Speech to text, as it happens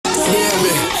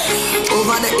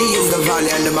the hills, the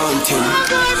valley, and the mountain.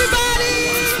 Welcome everybody!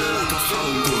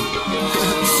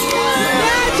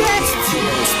 Magic!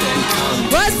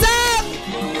 What's up?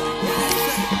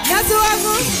 That's who I'm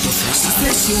going.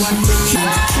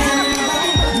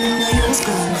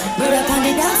 Bird up on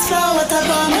the dance floor, what a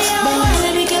bomb.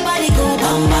 Wanna make your body go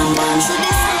bam, bam, bam. Should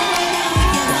this song go down,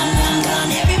 gone, gone, gone.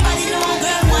 Everybody know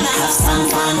girl wanna have some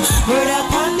fun. Bird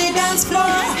up on the dance floor.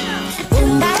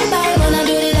 Boom, bye, bye. Wanna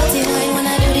do the dirty wine,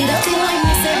 wanna do the dirty wine.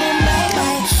 You say boom, bye,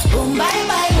 bye. Boom, bye,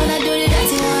 bye. Wanna do the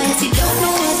dirty wine. If you don't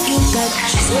know what you got,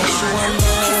 she says she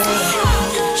wonder.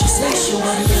 She says she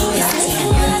wonder.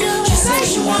 She says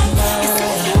she wonder.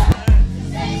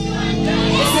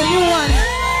 It's a new one.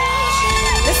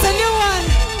 It's a new one.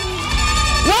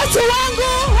 What's a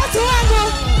wango? What's a wango?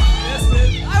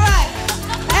 Alright.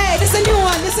 Hey, this is a new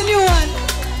one. This is a new one.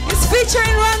 It's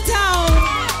featuring Runtown.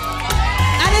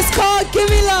 And it's called Give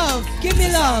Me Love. Give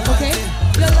Me Love, okay?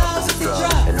 Your love is the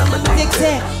drop. And I'm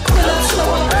addicted. Pull up,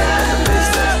 show up, and the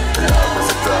business. Love is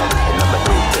a drop. And I'm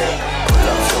addicted. Pull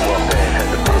up, show up, and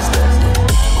the business.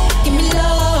 Give me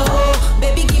love,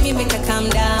 baby, give me, make her calm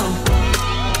down.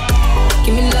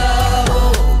 Give me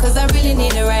love, cause I really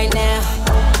need it right now.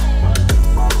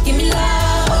 Give me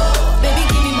love, baby,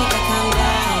 give me, make her calm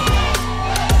down.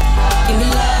 Give me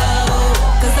love,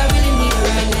 cause I really need it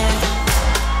right now.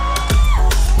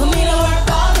 Put me to work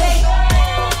all day,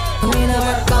 put me to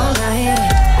work all night.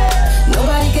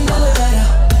 Nobody can do it better.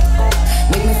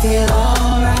 Make me feel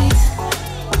alright.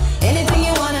 Anything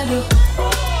you wanna do,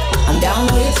 I'm down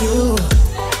with you.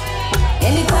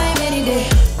 Anytime, any day,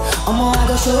 I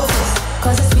go show face.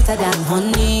 Cause it's sweeter than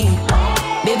honey.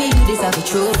 Baby, you deserve a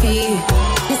trophy.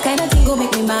 This kind of thing go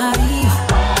make me marry.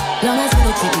 Long as you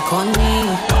don't treat me corny.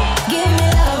 Give me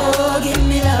love, oh, give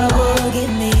me love, oh,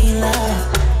 give me love.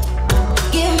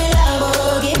 Give me love,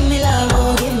 oh, give me love,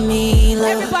 oh, give me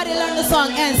love. Everybody learn the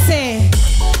song and say,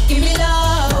 give me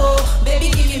love, oh, baby,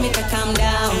 give me, make her calm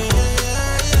down.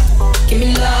 Give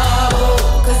me love,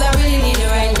 oh, cause I really need it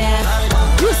right now.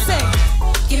 You say,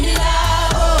 give me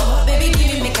love, oh, baby,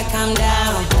 give me, make her calm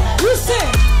down. you say,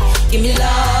 give me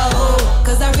love, oh,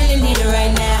 cause I really need it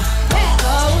right now.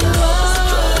 Oh,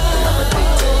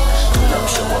 Pull up,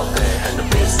 show up, and the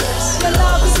business. your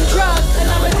love is a drug and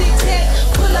I'm addicted.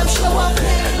 Pull up, show up,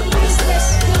 and the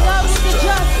business. Your love is a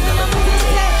drug and I'm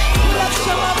addicted. Pull up,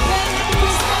 show up, and the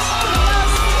business. Your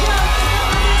love is a drug and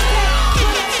I'm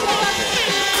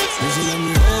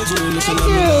addicted. Thank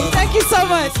you. Thank you so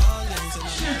much.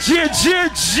 Yeah.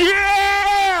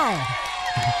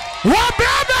 What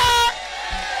baby?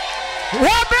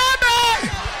 What baby?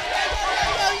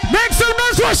 Make some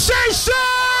noise for Seyi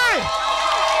Shay.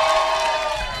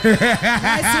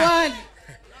 Nice one.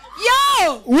 Yo!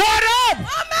 What up?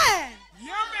 Oh man!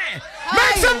 Yeah, man.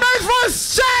 Make some noise for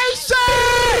Seyi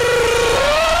Shay.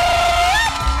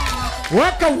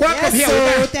 Welcome Yes, here.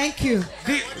 so thank you.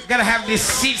 We gotta have these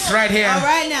seats right here. All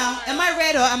right now, am I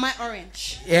red or am I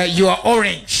orange? Yeah, you are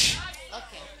orange.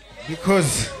 Okay.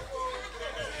 Because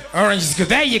orange is good.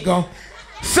 There you go.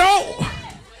 So,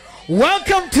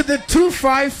 welcome to the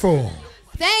 254.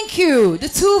 Thank you. The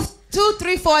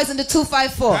 234 is in the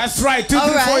 254. That's right.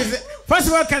 234 right. is. First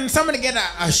of all, can somebody get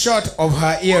a shot of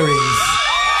her earrings?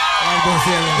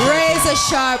 Razor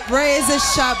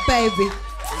sharp, baby.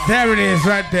 There it is,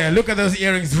 right there. Look at those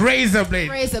earrings, razor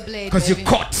blade. Razor blade. Because you baby.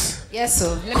 caught. Yes,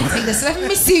 sir. Let me see this. Let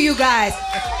me see you guys.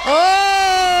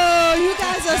 Oh, you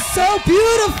guys are so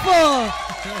beautiful.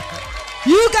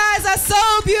 You guys are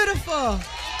so beautiful.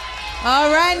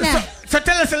 All right now. So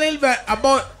tell us a little bit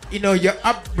about your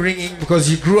upbringing, because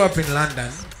you grew up in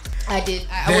London. I did.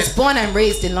 I was born and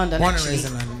raised in London. Born and actually. raised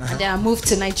in London. And then I moved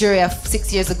to Nigeria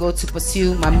 6 years ago to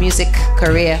pursue my music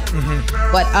career.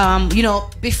 But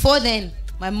before then,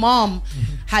 my mom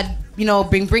had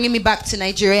been bringing me back to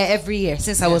Nigeria every year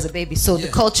since I was a baby. So the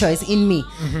culture is in me.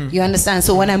 You understand?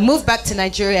 So when I moved back to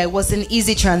Nigeria, it was an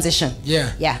easy transition.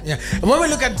 Yeah. Yeah. And when we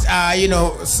look at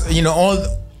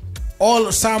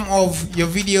some of your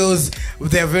videos,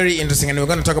 they're very interesting, and we're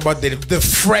going to talk about the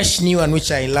fresh new one, which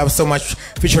I love so much,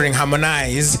 featuring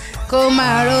Harmonize.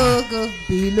 Komarogo,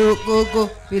 below go,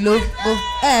 below go,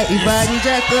 everybody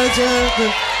jacko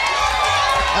jacko.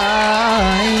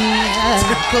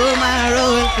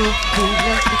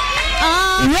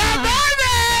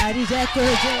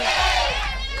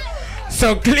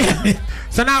 So clearly,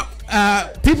 so now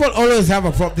people always have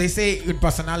a problem. They say with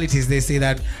personalities, they say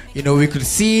that we could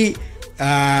see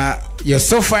you're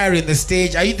so fiery in the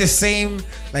stage. Are you the same?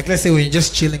 Like, let's say when you're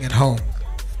just chilling at home,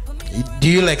 do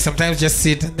you like sometimes just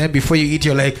sit and then before you eat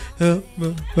you're like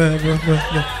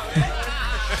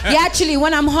Yeah, actually,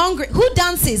 when I'm hungry, who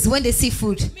dances when they see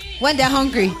food? When they're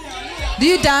hungry? Do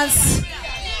you dance?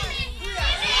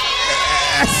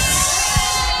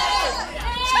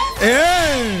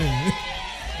 Yeah.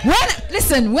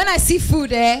 When I see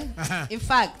food in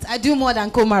fact, I do more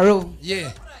than komaro.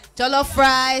 Yeah. Jollof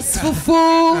rice,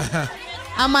 fufu,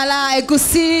 amala,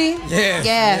 egusi.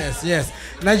 Yes.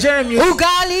 Nigerian music.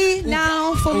 Ugali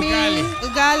now for me.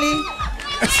 Ugali.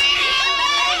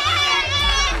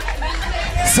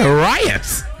 It's a riot.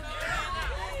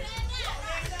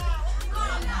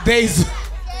 There's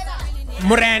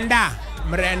Miranda.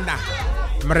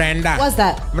 What's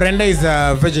that? Miranda is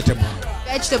a vegetable.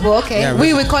 Vegetable, okay. Yeah,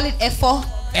 we call it efo.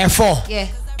 Efo. Yeah.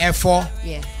 Efo.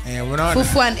 Yeah. We're not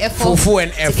Fufu and efo. Fufu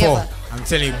and efo. Together. I'm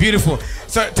telling you, beautiful.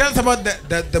 So tell us about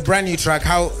the brand new track,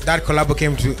 how that collab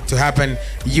came to happen,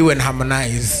 you and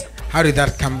Harmonize. How did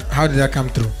that come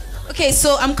through? Okay,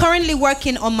 so I'm currently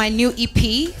working on my new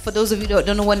EP. For those of you who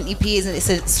don't know what an EP is, it's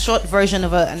a short version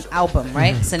of an album,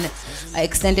 right? It's an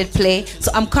extended play.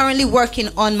 So I'm currently working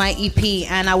on my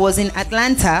EP, and I was in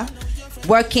Atlanta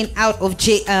working out of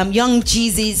Young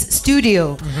Jeezy's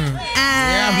studio.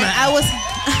 And I was...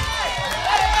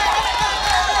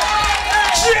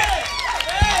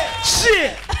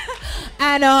 Shit!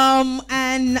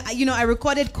 And you know, I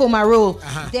recorded Komaro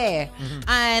there.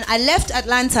 And I left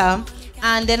Atlanta,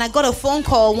 and then I got a phone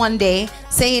call one day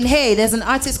saying, hey, there's an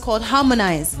artist called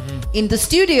Harmonize in the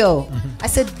studio. I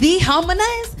said, the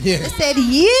Harmonize? Yeah. They said,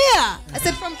 yeah. I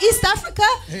said, from East Africa?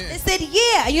 They said,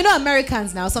 yeah. You know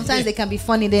Americans now, sometimes they can be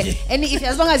funny.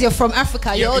 As long as you're from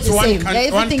Africa, you're all the same.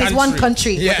 Everything is one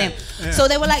country for them. So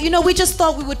they were like, you know, we just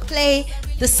thought we would play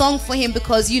the song for him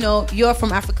because, you know, you're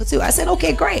from Africa too. I said,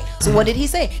 okay, great. So what did he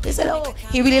say? They said, oh,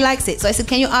 he really likes it. So I said,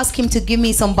 can you ask him to give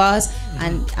me some bars?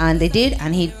 And they did,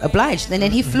 and he obliged. And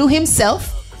then he flew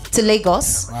himself to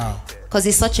Lagos. Wow. Because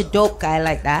he's such a dope guy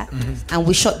like that. And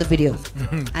we shot the video.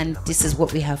 And this is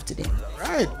what we have today.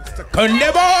 Right. Mr.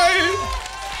 Conde Boy!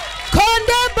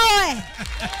 Conde Boy!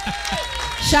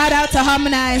 Shout out to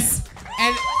Harmonize.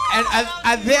 And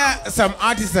are there some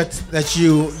artists that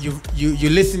you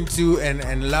listen to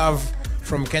and love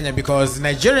from Kenya? Because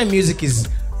Nigerian music is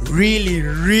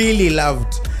really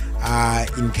loved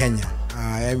in Kenya.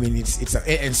 I mean,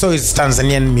 and so is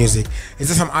Tanzanian music. Is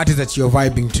there some artists that you're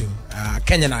vibing to?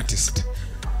 Kenyan artist.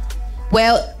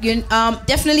 Well, I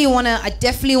definitely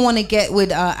wanna get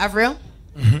with Avril.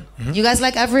 You guys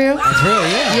like Avril? Avril,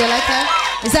 yeah. You like her?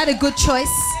 Is that a good choice?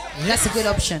 Yes. That's a good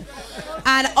option.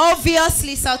 And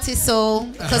obviously Sauti Soul,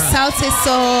 because Sauti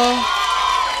Soul.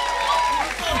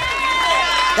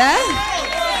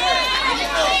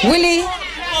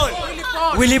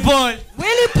 Willie Paul.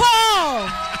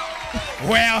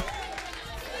 Well,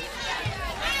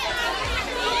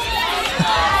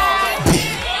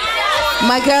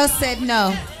 my girl said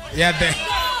no. Yeah,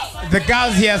 the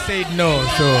girls here said no.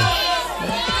 So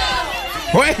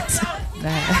wait.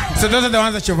 So those are the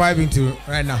ones that you're vibing to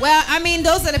right now. Well, I mean,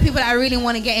 those are the people that I really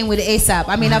want to get in with ASAP.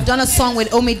 I mean, I've done a song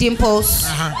with Omi Dimples,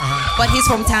 but he's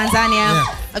from Tanzania. Yeah.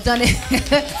 I've done it.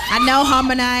 I now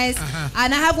Harmonize,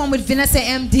 and I have one with Vanessa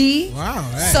MD. Wow.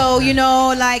 Right. So you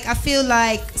know, like I feel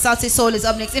like Sauti Soul is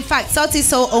up next. In fact, Sauti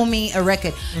Soul owe me a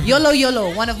record. Yolo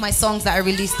Yolo, one of my songs that I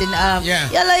released in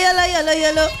Yolo Yolo Yolo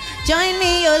Yolo. Join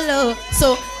me Yolo.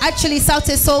 So actually,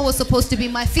 Sauti Soul was supposed to be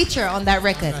my feature on that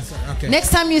record. Okay.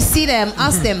 Next time you see them,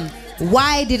 ask them,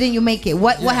 why didn't you make it?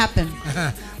 What happened?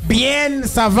 Bien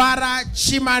Savara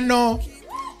Chimano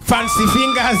Fancy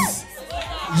Fingers.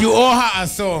 You owe her a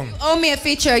song. Owe me a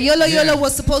feature. Yolo Yolo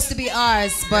was supposed to be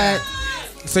ours, but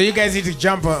so you guys need to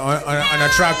jump on a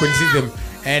track when you see them.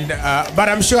 And but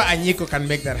I'm sure Anyiko can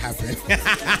make that happen.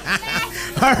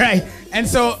 All right. And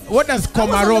so, what does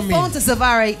Komaro mean? I was on the phone to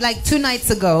Savara like 2 nights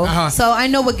ago, so I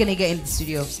know we're gonna get in the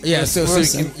studio. Yeah. So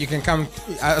you can come.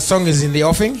 A song is in the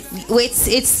offing.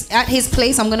 It's at his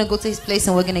place. I'm gonna go to his place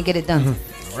and we're gonna get it done.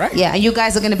 All right. Yeah, and you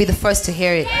guys are gonna be the first to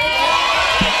hear it.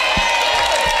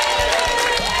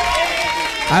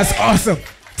 That's awesome.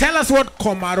 Tell us what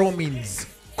Komaro means.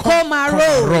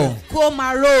 Komarol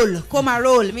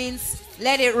means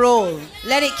let it roll.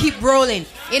 Let it keep rolling.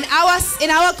 In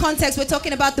our context, we're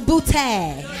talking about the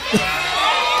bootay.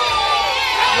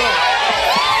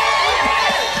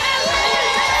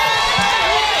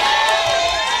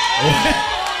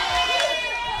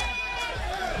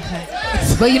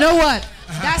 But you know what?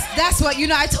 That's what, you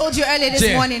know, I told you earlier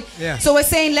this morning. Yeah. So we're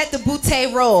saying let the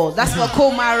bootay roll. That's what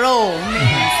Komaro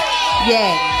means.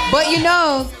 Yeah. But you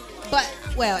know,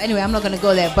 well, anyway, I'm not gonna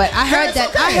go there. But I heard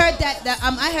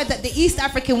that the East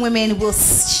African women will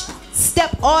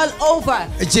step all over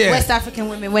West African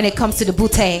women when it comes to the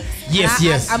bootay.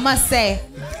 Yes. I must say,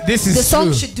 this is the song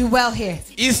true. should do well here.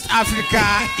 East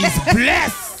Africa is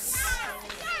blessed.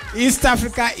 East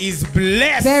Africa is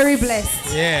blessed. Very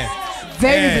blessed. Yeah.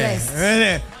 Very blessed.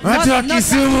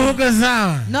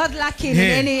 Not lacking in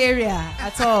any area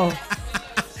at all.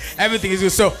 Everything is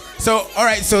good. So all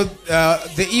right. So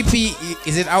the EP,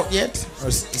 is it out yet?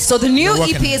 So the new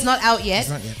EP is not out yet.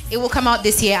 It will come out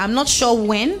this year. I'm not sure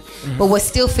when, but we're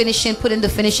still putting the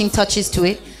finishing touches to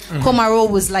it. Komaro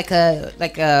was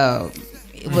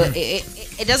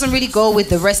it doesn't really go with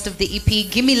the rest of the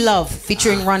EP. Give Me Love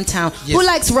featuring Runtown. Yes. Who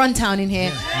likes Runtown in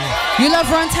here? Yeah. You love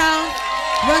Runtown?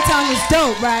 Runtown is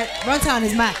dope, right? Runtown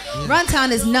is mad. Yeah.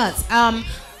 Runtown is nuts.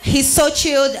 He's so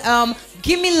chilled.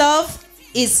 Give Me Love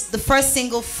is the first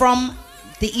single from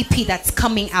the EP that's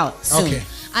coming out soon. Okay.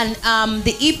 And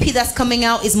the EP that's coming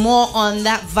out is more on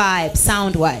that vibe,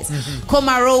 sound-wise.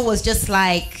 Komaro was just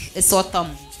like a sore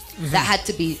thumb. That had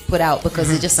to be put out because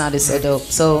it just sounded so dope.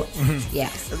 So,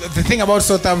 yeah. The thing about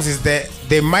Sore Thumbs is that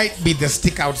they might be the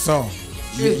stick-out song.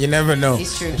 You never know.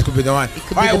 It's true. It could be the one.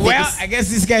 All right, well, I guess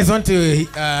these guys want to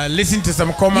listen to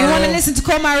some Komaro. You want to listen to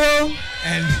Komaro?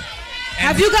 And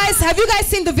have you guys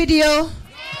seen the video?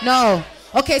 No.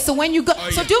 Okay, so when you go,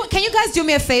 can you guys do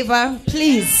me a favor,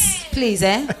 please,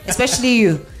 especially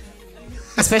you,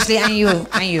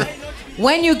 and you.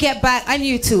 When you get back, and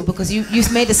you too, because you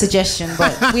made the suggestion,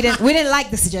 but we didn't like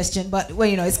the suggestion, but well,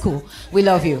 it's cool. We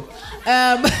love you.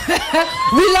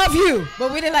 We love you,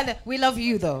 but we didn't like that. We love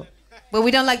you though, but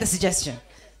we don't like the suggestion.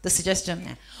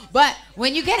 Yeah. But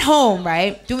when you get home,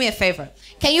 right? Do me a favor.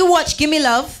 Can you watch Give Me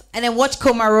Love and then watch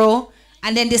Komaro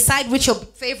and then decide which your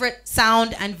favorite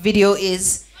sound and video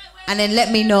is, and then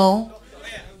let me know.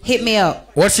 Hit me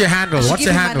up. What's your handle? What's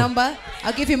your handle? My number.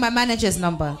 I'll give you my manager's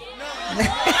number.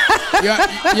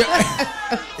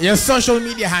 Your social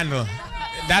media handle.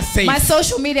 That's safe. My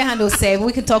social media handle is safe.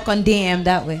 We can talk on DM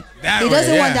that way. He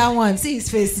doesn't want that one. See his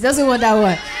face. He doesn't want that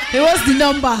one. He wants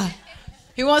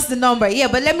the number. Yeah,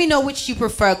 but let me know which you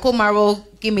prefer. Komaro,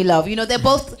 Give Me Love. They're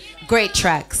both great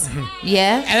tracks.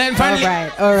 Yeah? And then finally,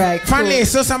 all right. Finally, cool. I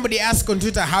saw somebody ask on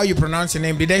Twitter how you pronounce your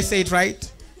name. Did I say it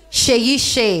right? Seyi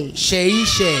Shay. Seyi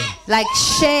Shay. Like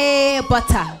shea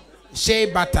butter. Shea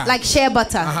butter. Like shea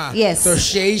butter. Yes. So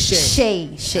Seyi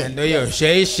Shay. Shay. And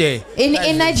Seyi Shay.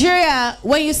 In Nigeria,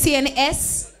 when you see an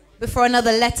S before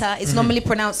another letter, it's normally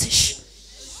pronounced sh.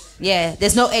 Yeah,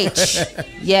 there's no H.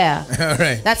 Yeah. All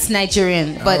right. That's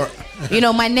Nigerian. But,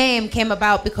 my name came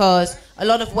about because a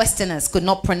lot of Westerners could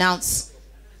not pronounce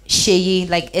Seyi,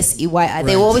 like SEY. Right.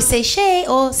 They will always say Shay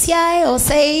or Siai or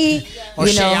Seyi. Or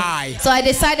Shay. So I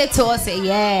decided to also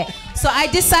say, So I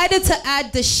decided to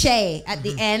add the Shay at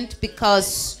the end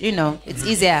because, it's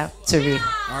easier to read.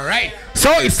 All right.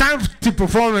 So it's time to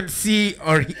perform and see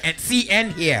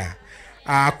and hear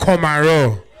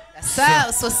Komaro. So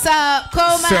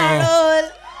Komaro.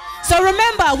 So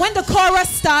remember, when the chorus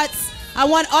starts, I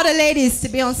want other ladies to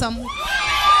be on some.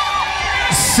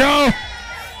 So,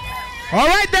 all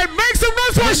right, then make some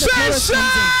noise for Seyi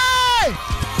Shay.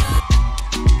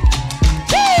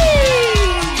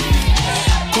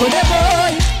 Good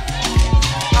boy.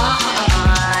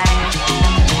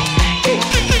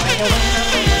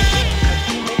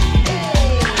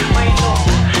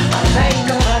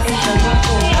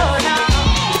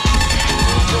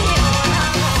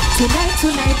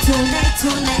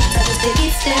 Tonight, I just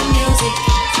give them music.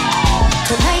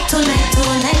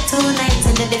 Tonight,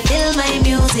 and then they feel my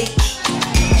music.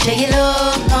 Shake it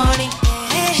low, corny.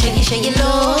 Shake it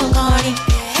low, corny.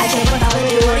 I just want to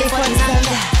do it for the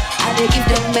sanga. I give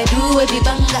them my do it be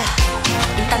banga.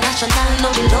 International,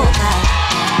 no be local.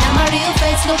 Now my real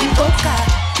face, no be poker.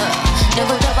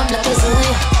 Never drop, I'm like a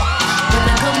zoya. When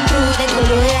I come through, they go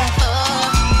loya.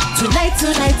 Tonight,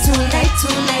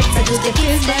 I just give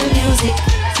them music.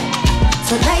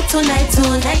 Tonight,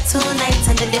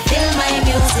 and then they feel my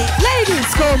music.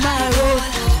 Ladies, Komaro.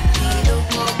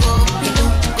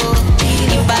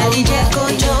 Body Jack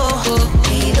Ojo.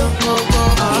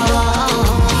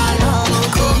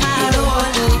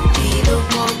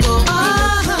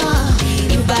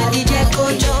 Body Jack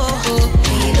Ojo.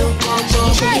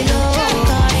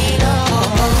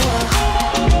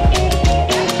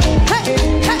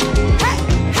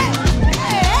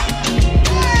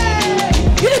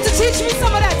 You need to teach me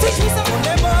some of that. Teach me some of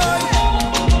that.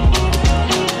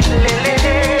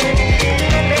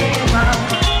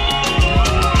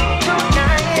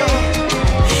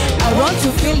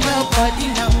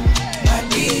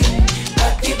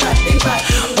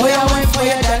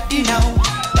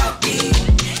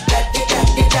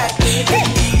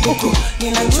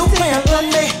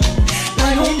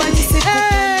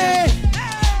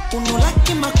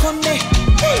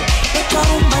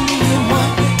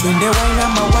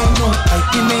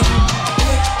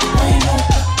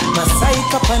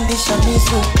 kapandisha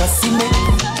mizuka sime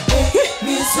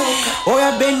mizuka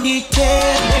oya bendi it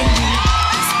bendi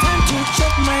it's time to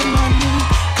chop my money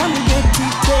come get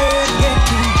it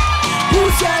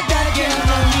who's your daddy get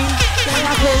money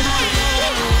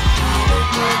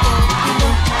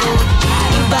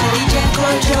body jack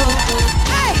control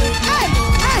hey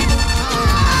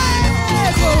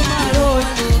go my road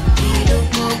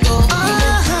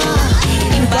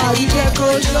body jack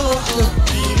control.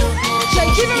 Shay,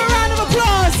 give him a round of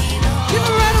applause. Give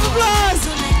him a round of applause.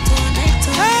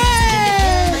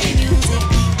 Hey!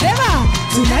 Eva!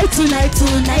 Tonight,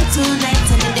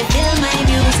 and they feel my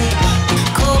music.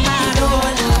 Come on, roll.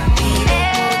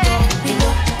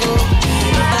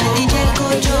 Body jack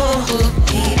control.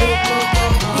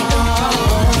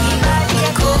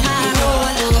 Come on, roll.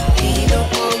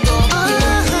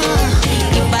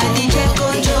 Body jack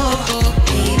control.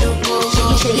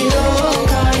 Shake it low.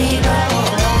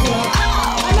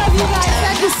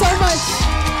 Thank you so much.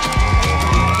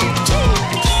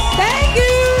 Thank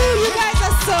you. You guys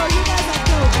are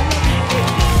dope.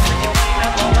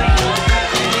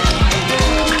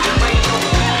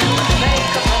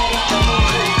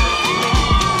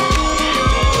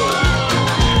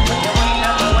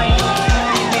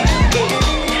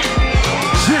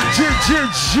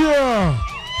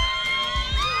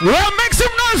 Well, make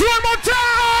some noise one more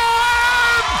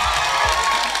time.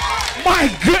 My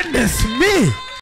goodness me.